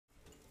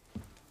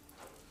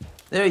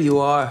There you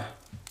are.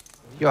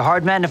 You're a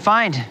hard man to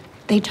find.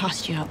 They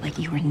tossed you out like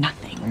you were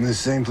nothing. I'm in the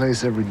same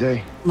place every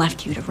day.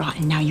 Left you to rot,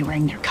 and now you're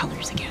wearing their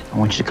colors again. I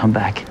want you to come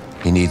back.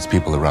 He needs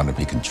people around him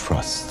he can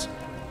trust.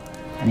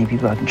 I need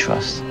people I can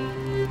trust.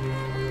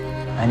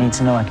 I need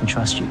to know I can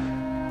trust you.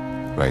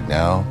 Right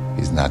now,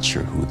 he's not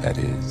sure who that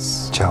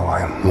is. Chow,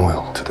 I am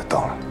loyal to the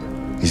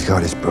Dawn. He's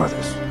got his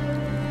brothers.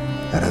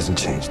 That hasn't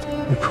changed.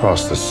 We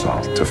crossed the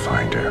salt to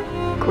find her.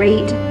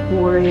 Great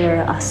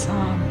warrior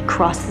Sahm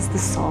crosses the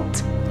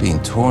salt.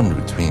 Being torn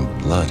between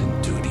blood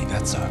and duty,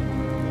 that's a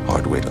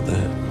hard way to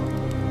live.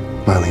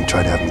 Elaine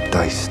tried to have me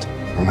diced,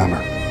 remember?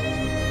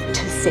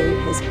 To save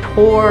his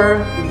poor,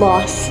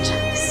 lost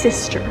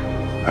sister.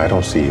 I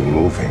don't see you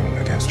moving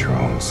against your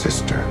own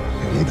sister,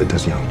 and neither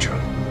does Young Chun.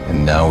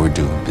 And now we're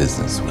doing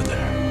business with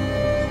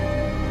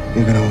her.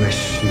 You're gonna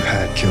wish you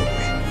had killed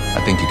me.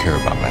 I think you care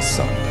about my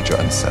son, but you're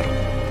unsettled.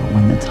 But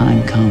when the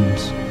time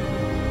comes,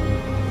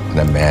 And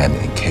a man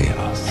in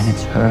chaos. and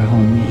it's her or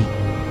me,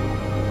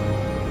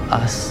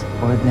 us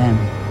or them,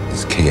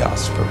 It's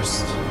chaos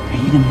first. are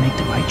you gonna make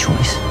the right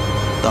choice?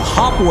 The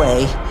Hop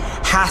way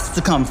has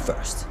to come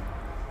first.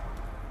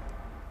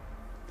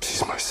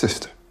 She's my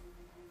sister.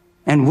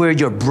 And we're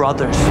your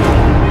brothers.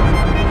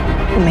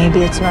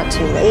 Maybe it's not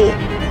too late.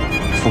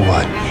 For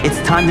what? It's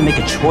time to make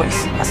a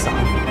choice, Sahm.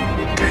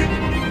 Okay.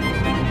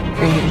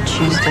 For you to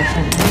choose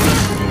differently.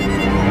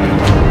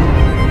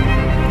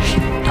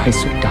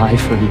 Dice or die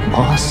for your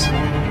boss.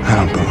 I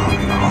don't belong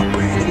in the hot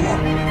way anymore.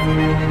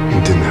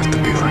 It didn't have to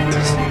be like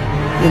this.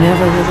 You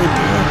never really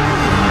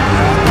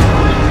did.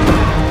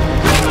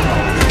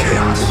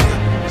 Chaos.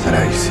 Is that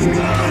how you see me?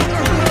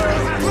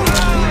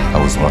 I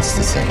was once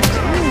the same.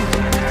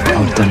 I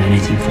would have done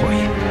anything for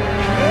you.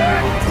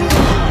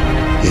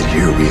 Yet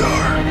here we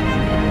are.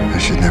 I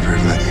should never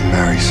have let you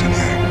marry Sun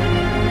Yang.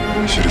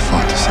 I should have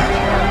fought to save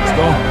you. Let's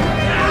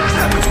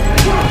go.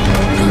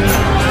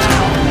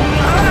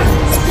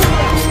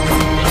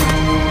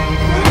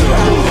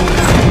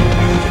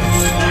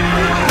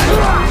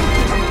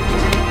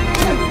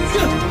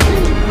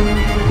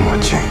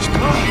 What changed?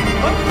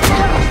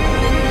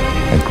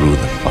 I grew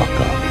the fuck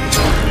up.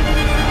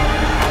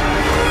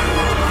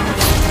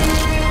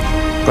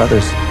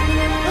 Brothers.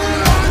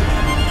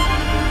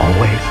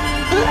 Always.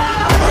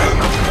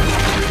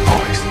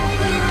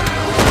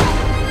 Always.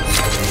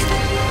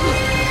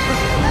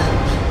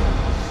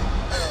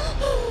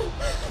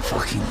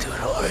 Fucking do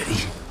it already.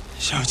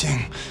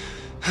 Xiaojing.